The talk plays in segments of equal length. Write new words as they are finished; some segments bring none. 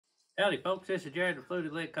Howdy folks, this is Jared at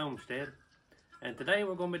Fluty Homestead, and today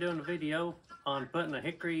we're going to be doing a video on putting a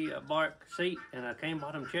hickory bark seat in a cane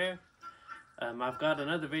bottom chair. I've got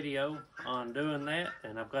another video on doing that,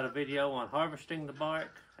 and I've got a video on harvesting the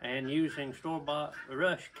bark and using store-bought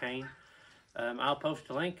rush cane. I'll post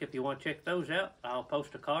a link if you want to check those out. I'll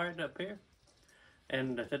post a card up here.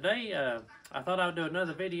 And today I thought I would do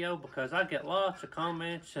another video because I get lots of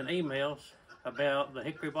comments and emails about the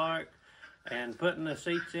hickory bark and putting the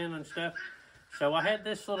seats in and stuff. So I had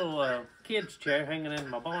this little kids chair hanging in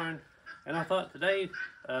my barn, and I thought today,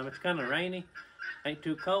 it's kind of rainy, ain't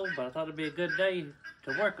too cold, but I thought it'd be a good day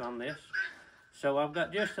to work on this. So I've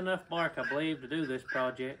got just enough bark, I believe, to do this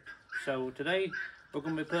project. So today we're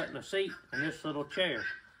going to be putting a seat in this little chair.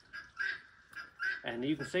 And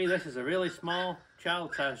you can see this is a really small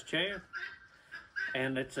child-sized chair,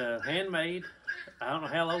 and it's handmade. I don't know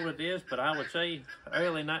how old it is, but I would say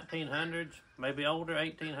early 1900s, maybe older,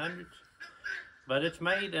 1800s. But it's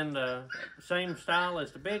made in the same style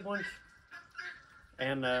as the big ones.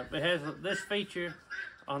 And it has this feature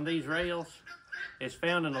on these rails. It's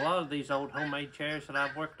found in a lot of these old homemade chairs that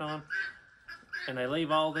I've worked on. And they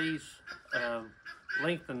leave all these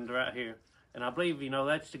lengthened right here. And I believe, you know,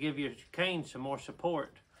 that's to give your cane some more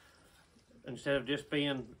support instead of just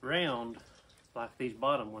being round like these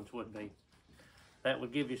bottom ones would be. That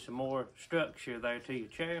would give you some more structure there to your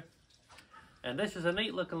chair. And this is a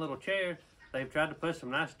neat looking little chair. They've tried to put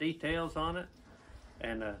some nice details on it.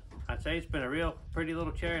 And I'd say it's been a real pretty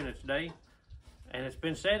little chair in its day. And it's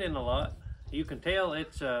been set in a lot. You can tell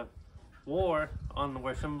it's wore on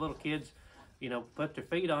where some little kids, you know, put their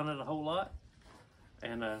feet on it a whole lot.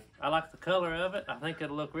 And I like the color of it. I think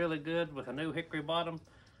it'll look really good with a new hickory bottom.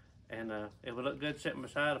 And it would look good sitting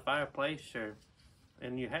beside a fireplace or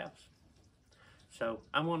in your house. So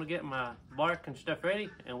I'm going to get my bark and stuff ready,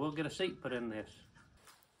 and we'll get a seat put in this.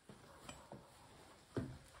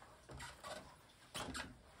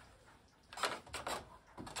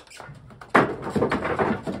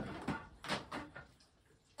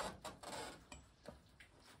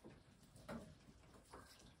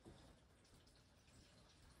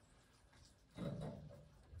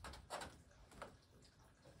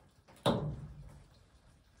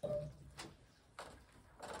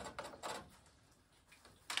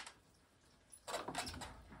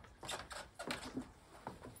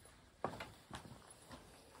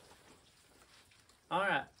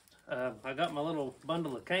 Alright, I got my little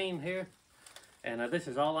bundle of cane here, and this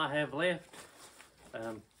is all I have left.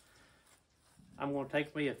 I'm going to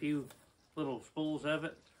take me a few little spools of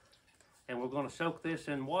it, and we're going to soak this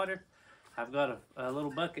in water. I've got a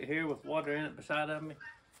little bucket here with water in it beside of me.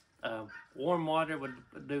 Warm water would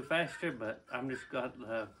do faster, but I'm just got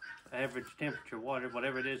average temperature water,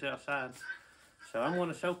 whatever it is outside. So I'm going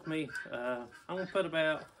to soak me, I'm going to put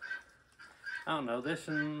about, I don't know, this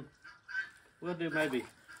and we'll do maybe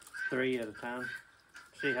 3 at a time,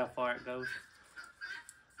 see how far it goes.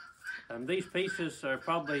 These pieces are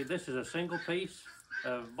probably, this is a single piece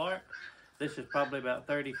of bark. This is probably about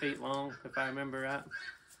 30 feet long, if I remember right.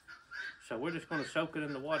 So we're just going to soak it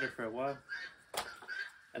in the water for a while,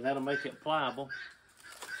 and that'll make it pliable.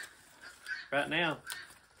 Right now,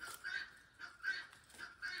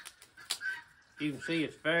 you can see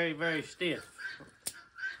it's very, very stiff,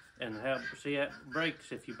 and see how it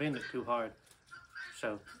breaks if you bend it too hard.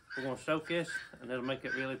 So we're going to soak this, and it'll make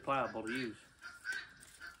it really pliable to use.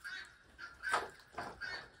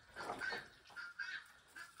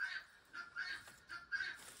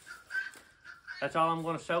 That's all I'm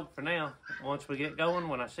going to soak for now. Once we get going,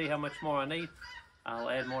 when I see how much more I need, I'll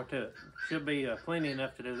add more to it. Should be plenty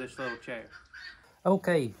enough to do this little chair.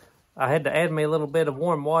 Okay, I had to add me a little bit of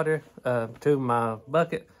warm water to my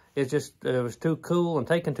bucket. It was too cool and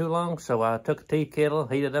taking too long, so I took a tea kettle,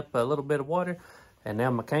 heated up a little bit of water, and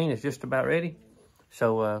now my cane is just about ready.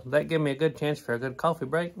 So that gave me a good chance for a good coffee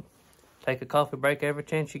break. Take a coffee break every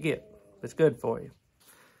chance you get. It's good for you.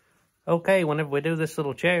 Okay, whenever we do this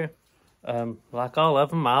little chair, like all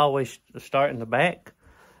of them, I always start in the back.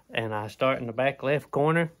 And I start in the back left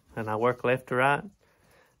corner, and I work left to right.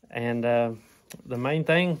 And the main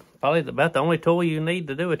thing, probably about the only tool you need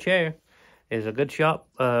to do a chair, is a good sharp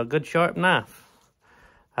knife.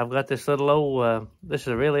 I've got this little old, this is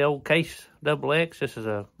a really old case, double X. This is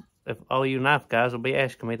if all you knife guys will be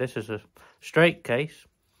asking me, this is a straight case.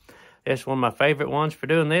 It's one of my favorite ones for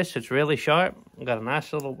doing this. It's really sharp. I've got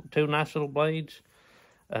a two nice little blades.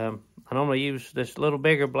 I normally use this little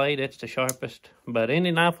bigger blade. It's the sharpest, but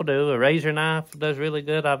any knife will do. A razor knife does really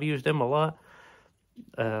good. I've used them a lot.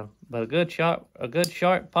 But a good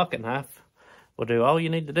sharp pocket knife will do all you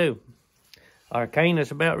need to do. Our cane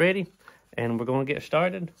is about ready, and we're going to get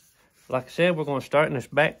started. Like I said, we're going to start in this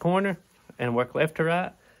back corner and work left to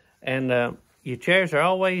right. And your chairs are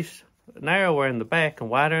always narrower in the back and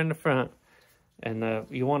wider in the front. And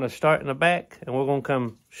you want to start in the back, and we're going to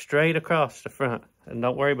come straight across the front. And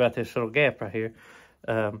don't worry about this little gap right here.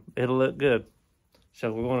 It'll look good.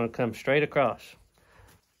 So we're going to come straight across.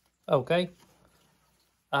 Okay.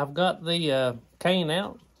 I've got the cane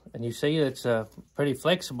out, and you see it's pretty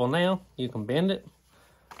flexible now. You can bend it.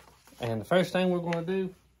 And the first thing we're going to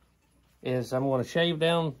do is I'm going to shave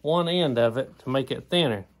down one end of it to make it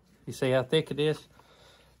thinner. You see how thick it is?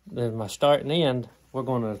 Then my start and end, we're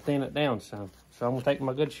going to thin it down some. So I'm going to take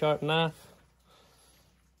my good sharp knife.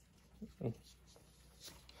 I'm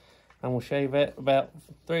going to shave about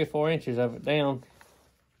 3 or 4 inches of it down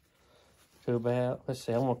to about, let's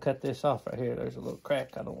see, I'm going to cut this off right here. There's a little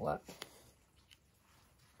crack I don't like.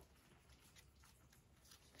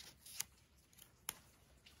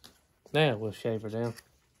 Now we'll shave her down.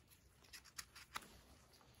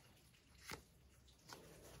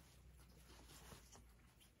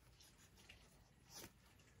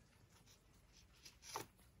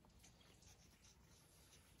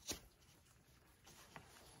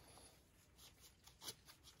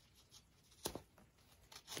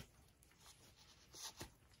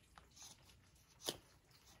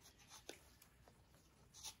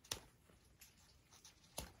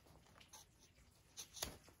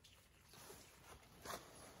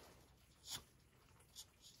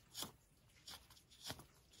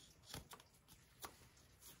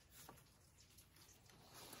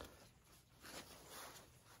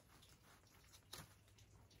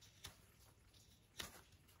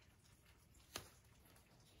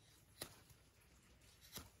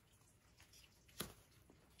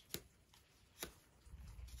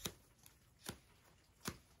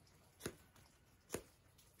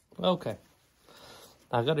 Okay,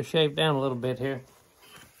 I got to shave down a little bit here.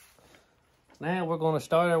 Now we're going to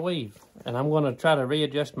start our weave, and I'm going to try to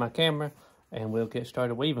readjust my camera, and we'll get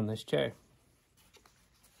started weaving this chair.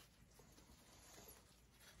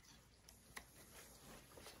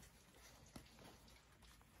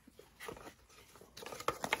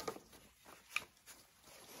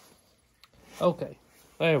 Okay,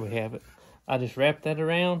 there we have it. I just wrapped that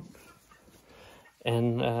around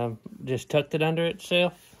and just tucked it under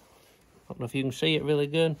itself. I don't know if you can see it really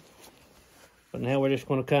good, but now we're just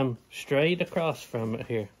going to come straight across from it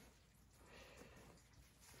here.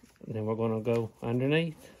 And then we're going to go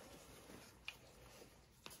underneath.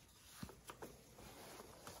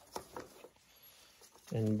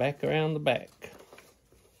 And back around the back.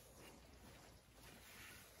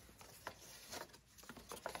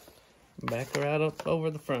 Back right up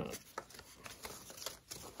over the front.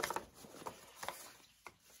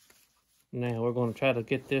 Now we're going to try to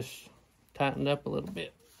get this tightened up a little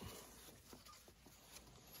bit.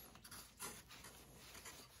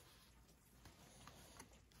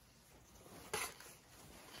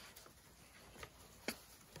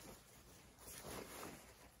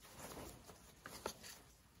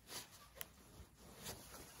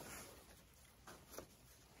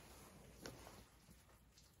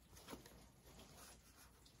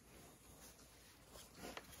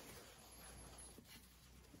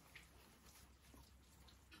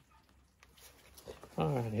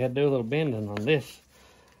 Alright, I had to do a little bending on this.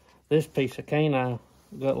 This piece of cane I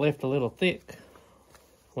got left a little thick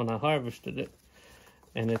when I harvested it.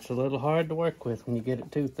 And it's a little hard to work with when you get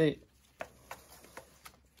it too thick.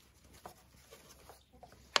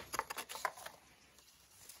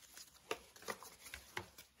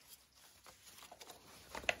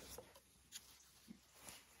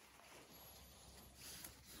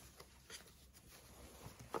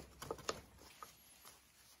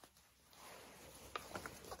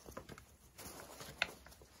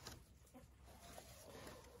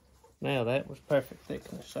 Now that was perfect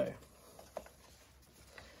thickness there.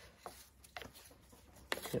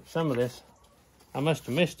 Get some of this. I must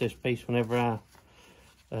have missed this piece whenever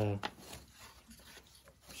I,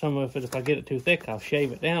 some of it, if I get it too thick, I'll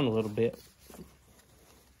shave it down a little bit.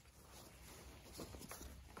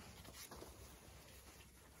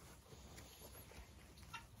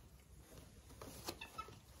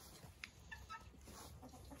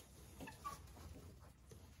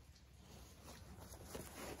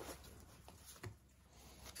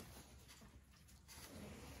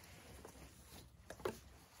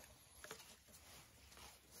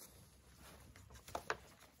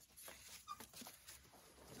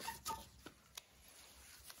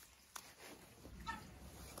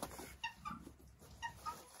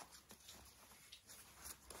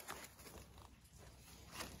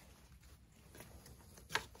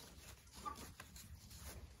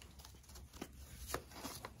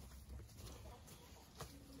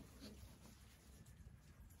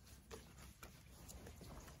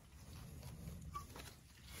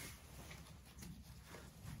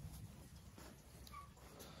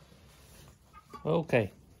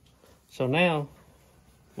 Okay, so now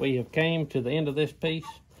we have came to the end of this piece,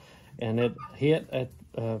 and it hit at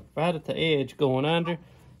right at the edge going under,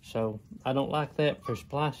 so I don't like that for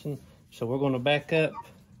splicing. So we're going to back up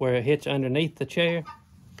where it hits underneath the chair.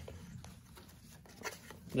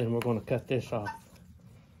 Then we're going to cut this off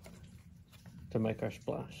to make our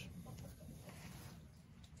splice.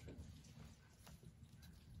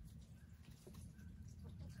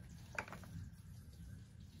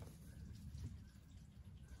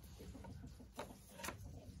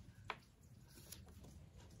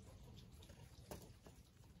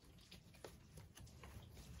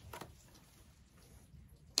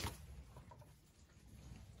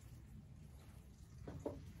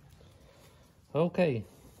 Okay,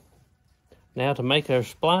 now to make our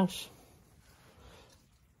splice,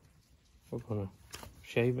 we're going to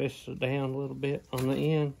shave this down a little bit on the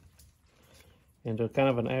end into kind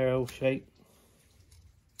of an arrow shape.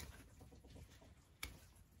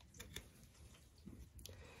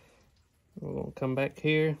 We're going to come back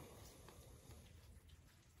here.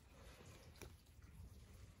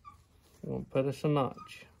 We're going to put us a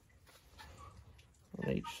notch on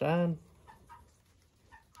each side.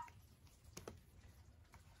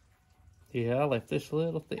 Yeah, I left this a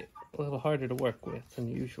little thick, a little harder to work with than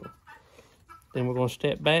usual. Then we're going to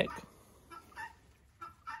step back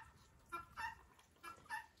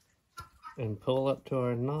and pull up to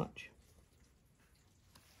our notch.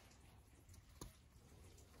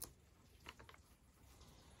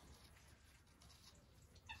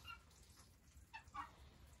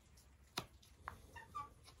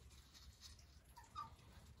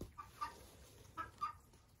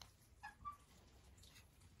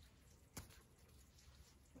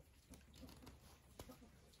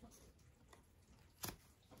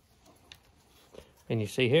 And you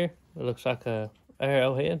see here, it looks like a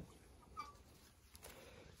arrowhead.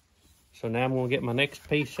 So now I'm going to get my next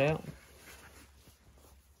piece out.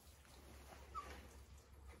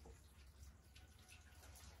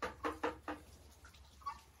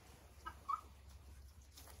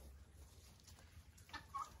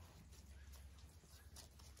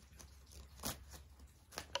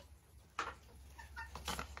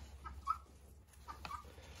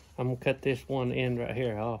 I'm going to cut this one end right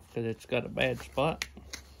here off because it's got a bad spot.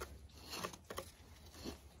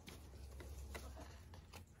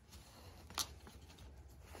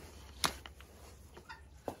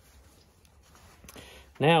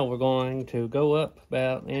 Now we're going to go up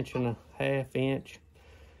about 1.5 inches,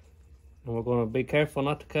 and we're going to be careful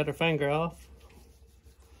not to cut our finger off.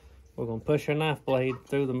 We're going to push our knife blade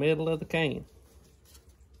through the middle of the cane.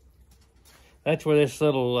 That's where this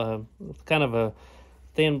little kind of a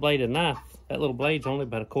thin bladed knife, that little blade's only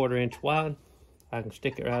about 1/4 inch wide. I can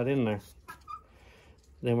stick it right in there.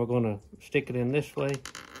 Then we're going to stick it in this way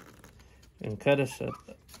and cut us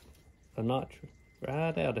a notch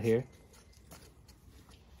right out of here.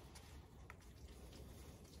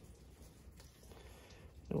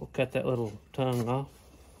 And we'll cut that little tongue off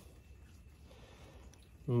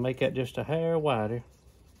and make that just a hair wider,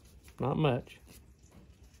 not much.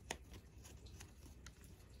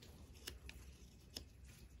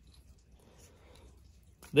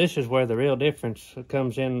 This is where the real difference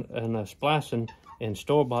comes in splicing in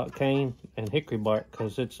store-bought cane and hickory bark,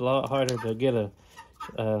 because it's a lot harder to get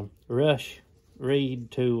a rush reed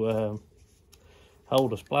to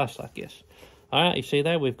hold a splice like this. All right, you see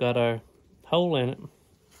there, we've got our hole in it.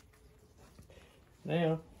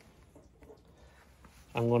 Now,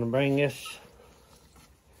 I'm going to bring this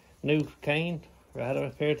new cane right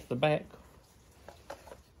up here to the back.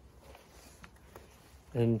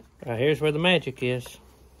 And right here's where the magic is.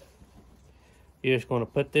 You're just going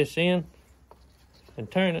to put this in and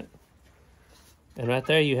turn it. And right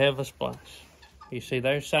there you have a splice. You see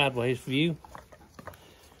there's sideways view.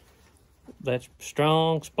 That's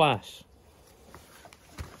strong splice.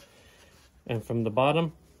 And from the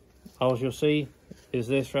bottom, all you'll see is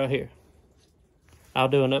this right here. I'll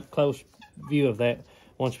do an up close view of that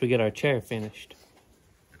once we get our chair finished.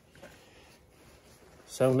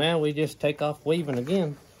 So now we just take off weaving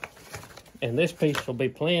again. And this piece will be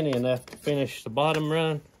plenty enough to finish the bottom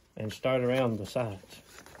run and start around the sides.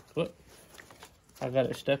 Look, I got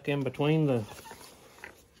it stuck in between the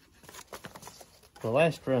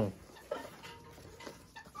last run.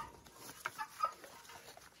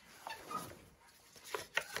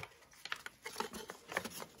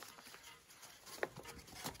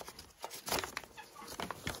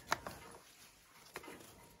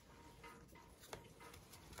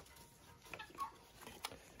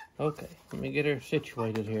 Okay, let me get her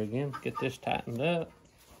situated here again. Get this tightened up.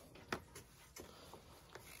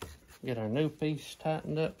 Get our new piece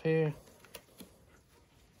tightened up here.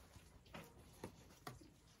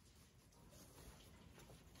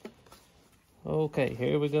 Okay,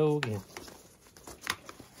 here we go again.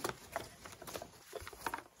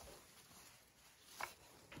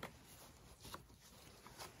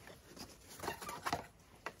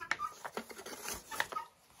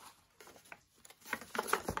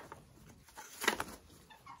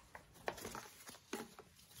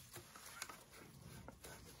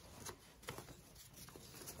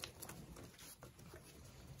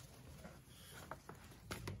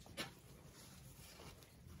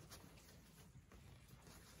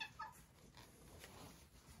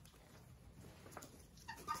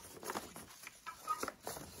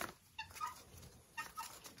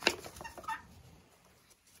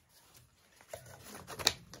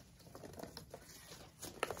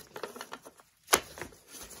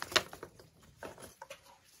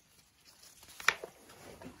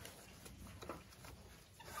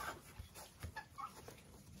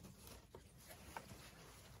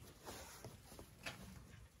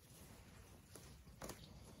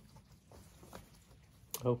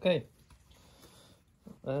 Okay,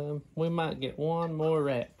 we might get one more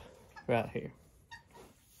wrap right here.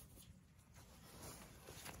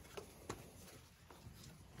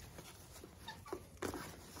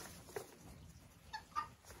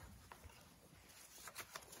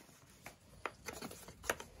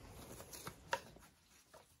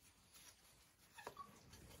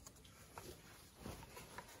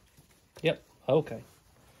 Yep, okay.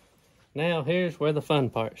 Now here's where the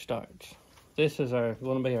fun part starts. This is going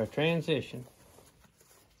to be our transition.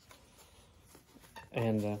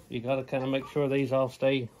 And you got to kind of make sure these all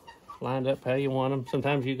stay lined up how you want them.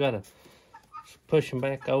 Sometimes you got to push them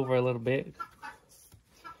back over a little bit.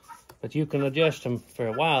 But you can adjust them for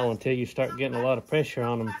a while until you start getting a lot of pressure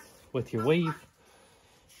on them with your weave.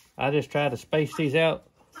 I just try to space these out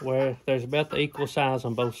where there's about the equal size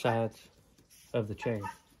on both sides of the chair.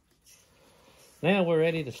 Now we're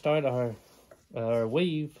ready to start our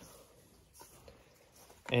weave.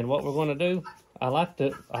 And what we're going to do, I like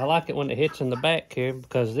it when it hits in the back here,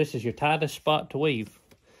 because this is your tightest spot to weave,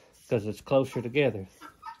 because it's closer together.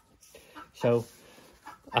 So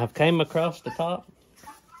I've came across the top.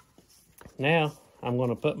 Now I'm going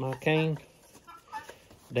to put my cane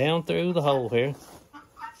down through the hole here,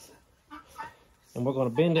 and we're going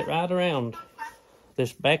to bend it right around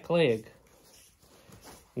this back leg.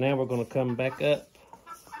 Now we're going to come back up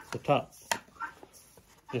the top,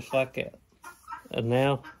 just like that. And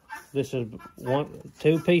now this is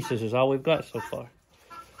two pieces is all we've got so far.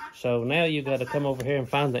 So now you got to come over here and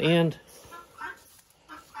find the end,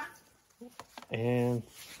 and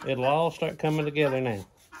it'll all start coming together now.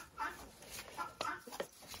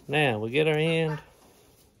 Now we get our end.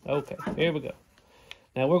 Okay, here we go.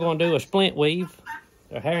 Now we're going to do a splint weave,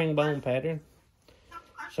 a herringbone pattern.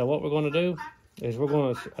 So what we're going to do is we're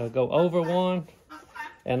going to go over one,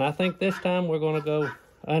 and I think this time we're going to go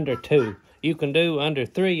under two. You can do under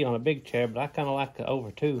 3 on a big chair, but I kind of like the over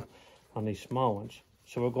 2 on these small ones.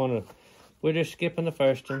 So we're just skipping the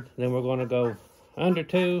first one, then we're going to go under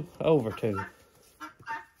 2, over 2.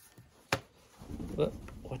 Look,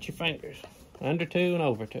 watch your fingers. Under 2 and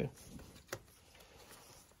over 2.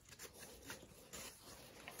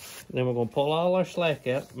 Then we're going to pull all our slack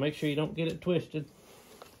out. Make sure you don't get it twisted.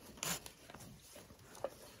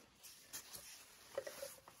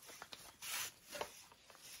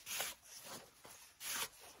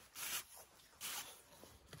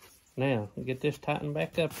 Now, get this tightened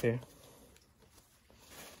back up here.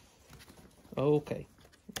 Okay.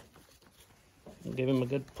 Give him a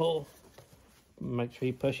good pull. Make sure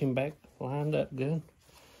you push him back, lined up good.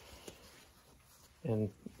 And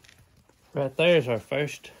right there is our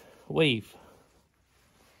first weave.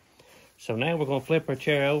 So now we're going to flip our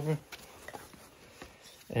chair over.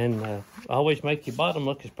 And always make your bottom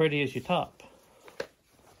look as pretty as your top.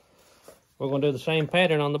 We're going to do the same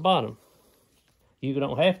pattern on the bottom. You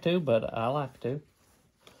don't have to, but I like to.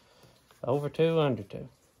 Over 2, under 2.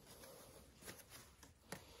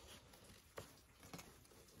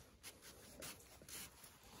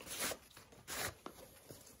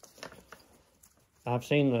 I've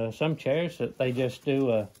seen some chairs that they just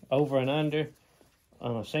do over and under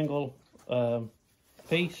on a single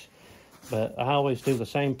piece, but I always do the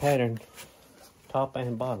same pattern, top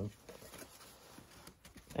and bottom.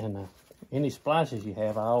 And any splices you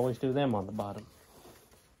have, I always do them on the bottom.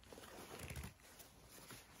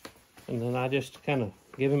 And then I just kind of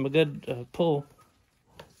give him a good pull.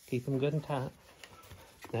 Keep him good and tight.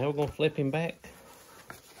 Now we're going to flip him back.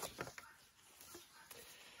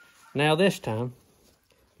 Now this time,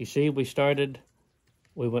 you see we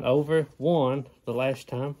went over 1 the last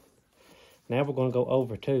time. Now we're going to go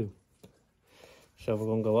over 2. So we're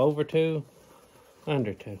going to go over 2,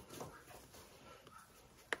 under 2.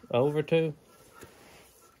 over 2,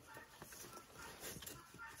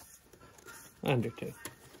 under 2.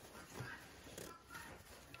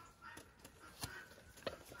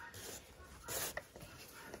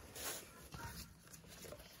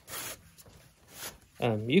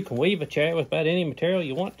 You can weave a chair with about any material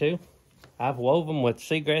you want to. I've wove them with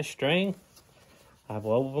seagrass string. I've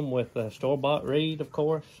wove them with store-bought reed, of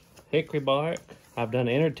course, hickory bark. I've done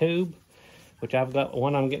inner tube, which I've got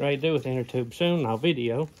one I'm getting ready to do with inner tube soon. I'll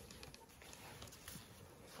video.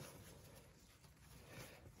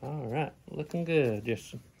 All right, looking good.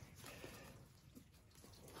 Just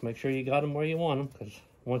make sure you got them where you want them, because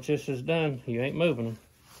once this is done, you ain't moving them.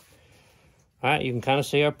 All right, you can kind of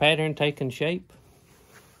see our pattern taking shape.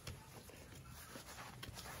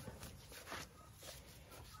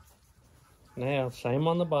 Now, same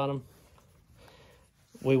on the bottom.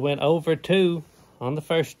 We went over 2 on the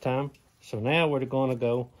first time, so now we're going to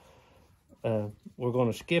go, we're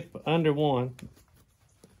going to skip under 1,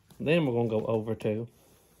 then we're going to go over 2,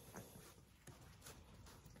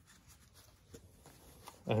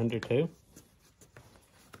 under 2,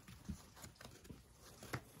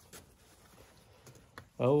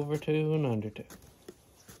 over 2, and under 2.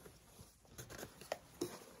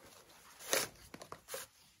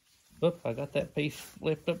 Oop, I got that piece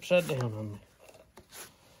flipped upside down on me.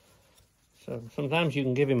 So sometimes you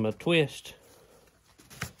can give him a twist.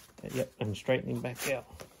 Yep, and straighten him back out.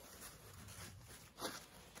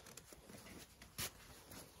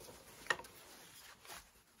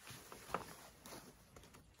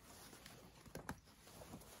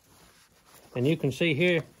 And you can see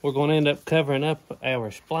here, we're going to end up covering up our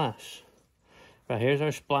splice. Right here's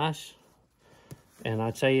our splice. And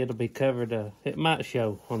I'd say it'll be covered, it might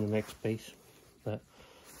show on the next piece. But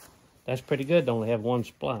that's pretty good to only have 1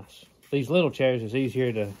 splice. These little chairs is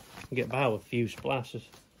easier to get by with a few splices.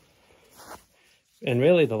 And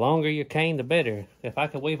really, the longer your cane, the better. If I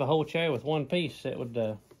could weave a whole chair with 1 piece, it would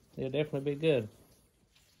it'd definitely be good.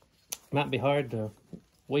 Might be hard to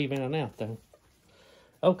weave in and out, though.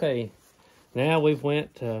 Okay, now we've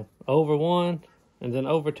went over 1, and then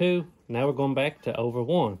over 2. Now we're going back to over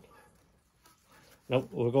 1. Nope,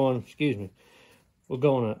 we're going, excuse me. We're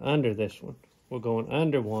going under this one. We're going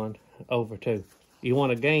under 1, over 2. You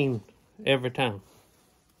want to gain every time.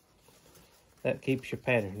 That keeps your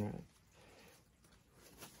pattern right.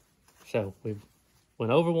 So we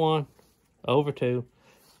went over 1, over 2.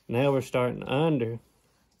 Now we're starting under.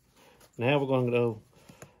 Now we're going to go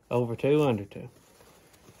over 2, under 2.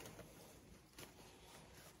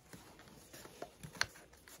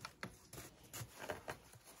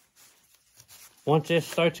 Once this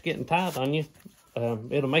starts getting tight on you,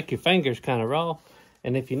 it'll make your fingers kind of raw.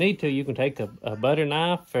 And if you need to, you can take a butter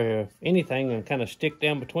knife or anything and kind of stick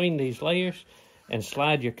down between these layers and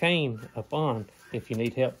slide your cane up on if you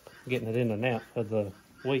need help getting it in and out of the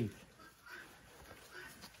weave.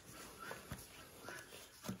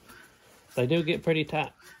 They do get pretty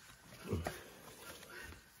tight.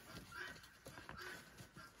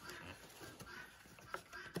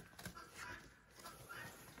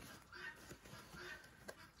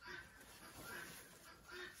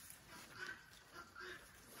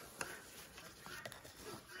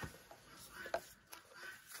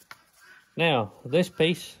 Now, this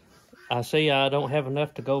piece, I see I don't have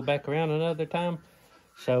enough to go back around another time,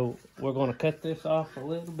 so we're going to cut this off a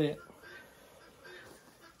little bit.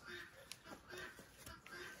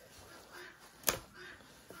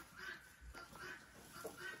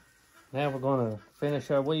 Now we're going to finish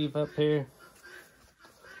our weave up here.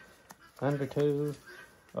 Under 2,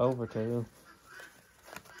 over 2.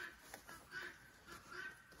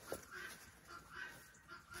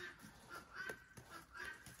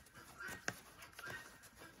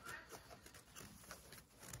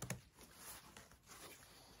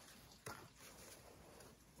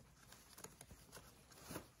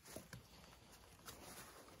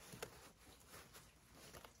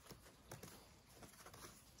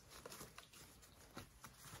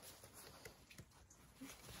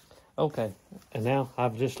 Okay, and now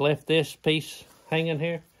I've just left this piece hanging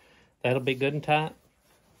here. That'll be good and tight.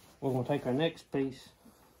 We're going to take our next piece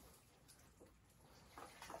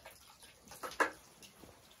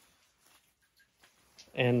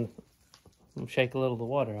and shake a little of the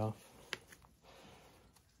water off.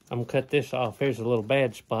 I'm going to cut this off. Here's a little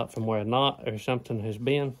bad spot from where a knot or something has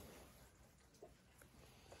been.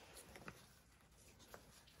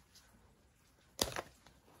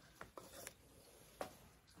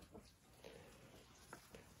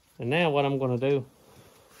 And now what I'm going to do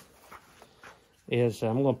is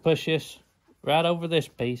I'm going to push this right over this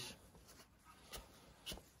piece.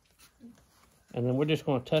 And then we're just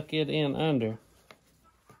going to tuck it in under.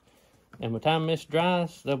 And by the time this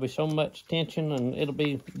dries, there'll be so much tension and it'll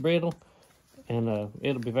be brittle, and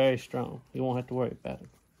it'll be very strong. You won't have to worry about it.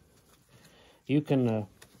 You can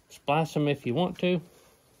splice them if you want to,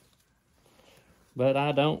 but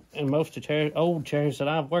I don't. And most of the old chairs that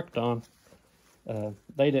I've worked on,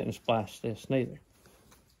 they didn't splice this neither.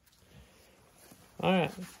 All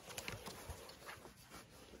right.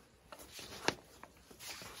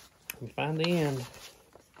 Let me find the end.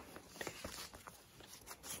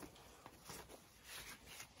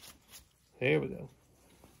 There we go.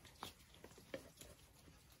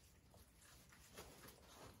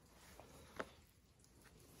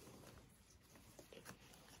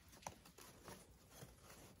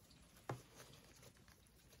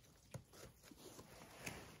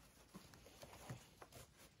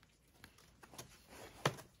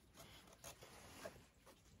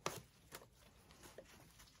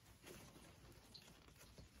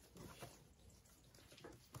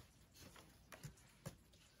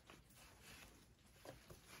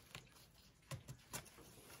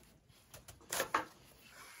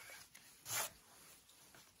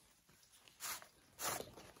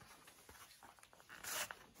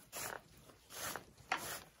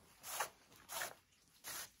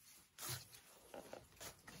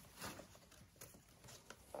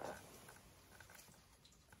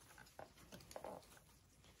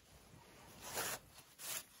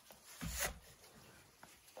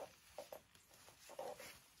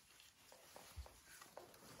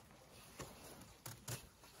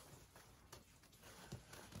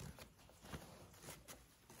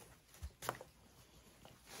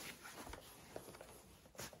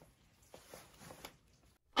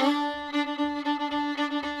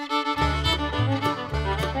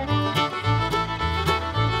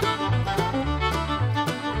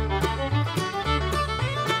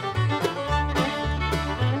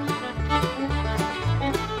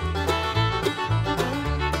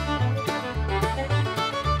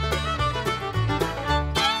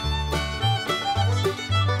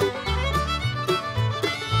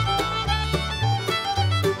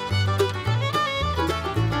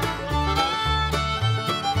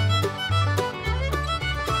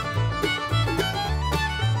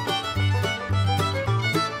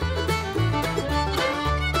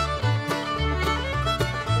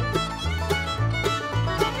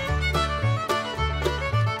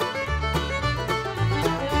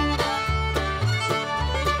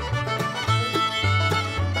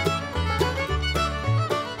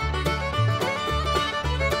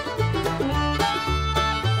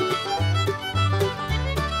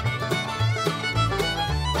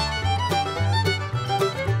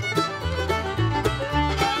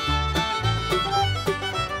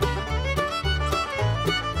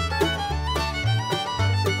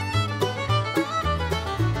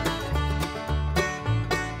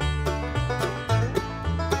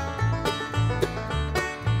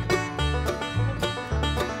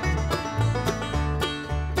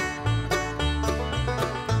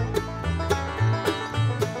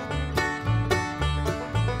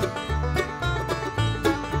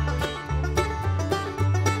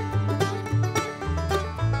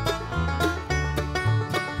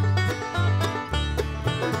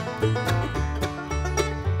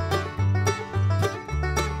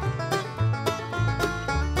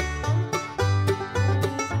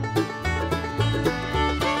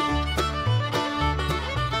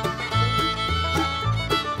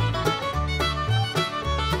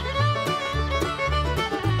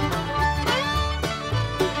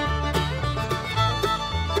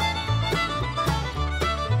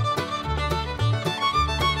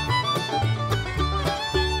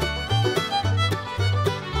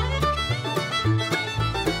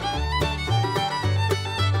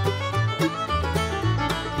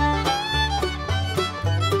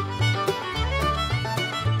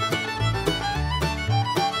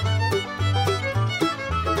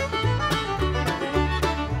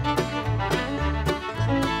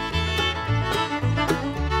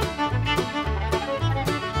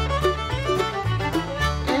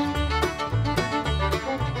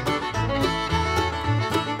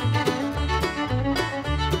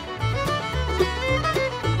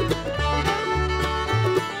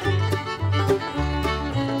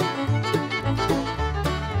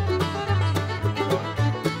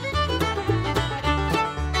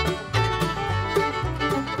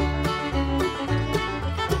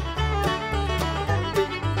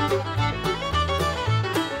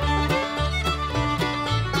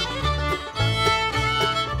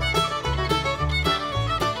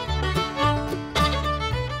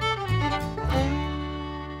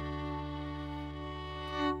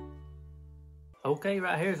 Okay,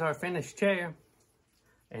 right here's our finished chair.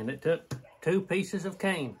 And it took 2 pieces of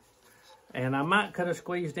cane. And I might could have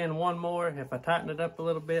squeezed in one more if I tightened it up a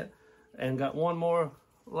little bit and got one more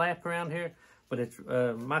lap around here. But it's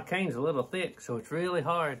my cane's a little thick, so it's really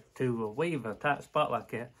hard to weave a tight spot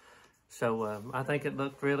like that. So I think it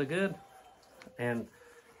looked really good, and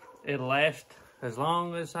it'll last as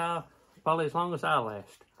long as probably as long as I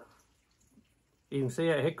last. You can see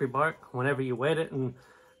that hickory bark, whenever you wet it and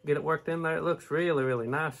get it worked in there, it looks really, really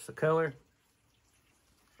nice, the color.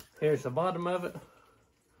 Here's the bottom of it.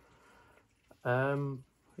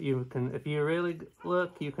 You can, if you really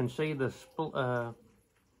look, you can see the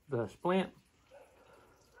splint,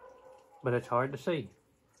 but it's hard to see.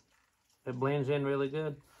 It blends in really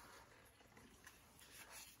good.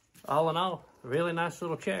 All in all, a really nice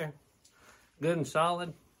little chair, good and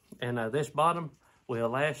solid, and this bottom will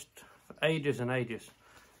last ages and ages.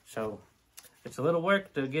 So it's a little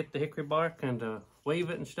work to get the hickory bark and to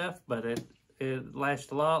weave it and stuff, but it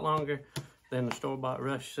lasts a lot longer than the store-bought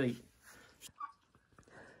rush seat.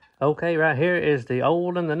 Okay, right here is the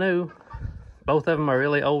old and the new. Both of them are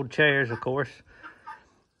really old chairs, of course.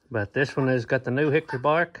 But this one has got the new hickory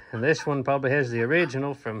bark, and this one probably has the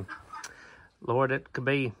original from, Lord, it could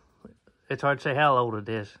be, it's hard to say how old it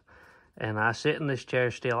is. And I sit in this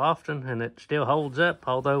chair still often, and it still holds up,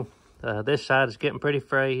 although this side is getting pretty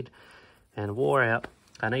frayed and wore out.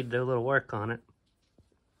 I need to do a little work on it.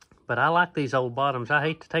 But I like these old bottoms. I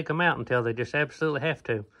hate to take them out until they just absolutely have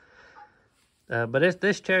to. But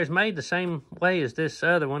this chair is made the same way as this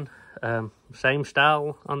other one. Same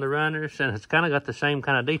style on the runners, and it's kind of got the same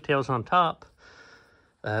kind of details on top.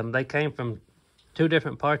 They came from 2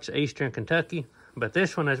 different parts of eastern Kentucky, but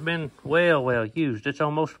this one has been well used. It's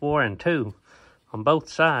almost wore in 2 on both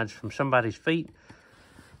sides from somebody's feet.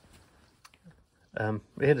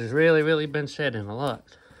 It has really been set in a lot.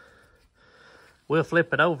 We'll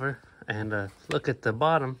flip it over and look at the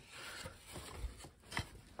bottom.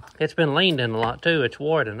 It's been leaned in a lot too. It's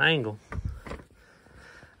wore at an angle.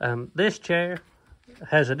 This chair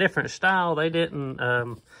has a different style. They didn't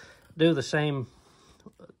do the same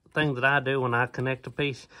thing that I do when I connect a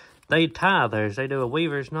piece. They tie theirs. They do a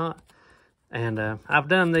weaver's knot. And I've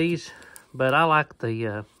done these, but I like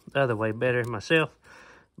the other way better myself.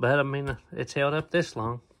 But I mean, it's held up this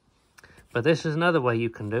long. But this is another way you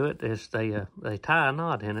can do it, is they tie a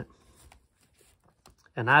knot in it.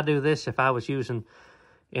 And I do this if I was using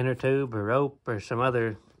inner tube or rope or some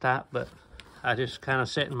other type, but I just kind of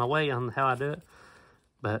set in my way on how I do it.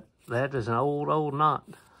 But that is an old knot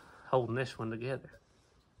holding this one together.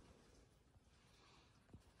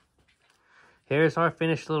 Here's our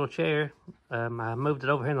finished little chair. I moved it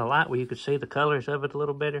over here in the light where you could see the colors of it a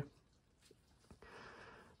little better.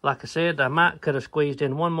 Like I said, I could have squeezed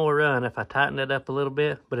in one more run if I tightened it up a little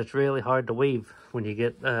bit, but it's really hard to weave when you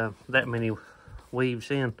get that many weaves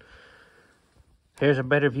in. Here's a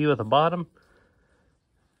better view of the bottom.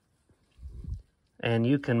 And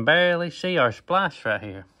you can barely see our splice right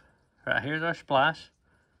here. Right here's our splice.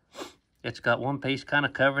 It's got one piece kind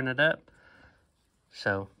of covering it up.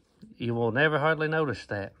 So you will never hardly notice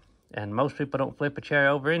that. And most people don't flip a chair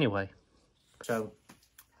over anyway. So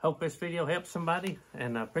hope this video helps somebody,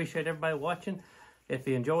 and I appreciate everybody watching. If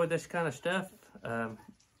you enjoy this kind of stuff,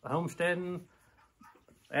 homesteading,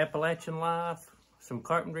 Appalachian life, some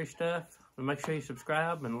carpentry stuff, make sure you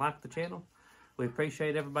subscribe and like the channel. We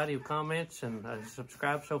appreciate everybody who comments and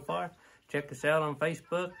subscribes so far. Check us out on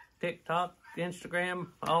Facebook, TikTok, Instagram,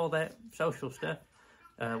 all that social stuff.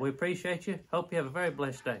 We appreciate you. Hope you have a very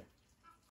blessed day.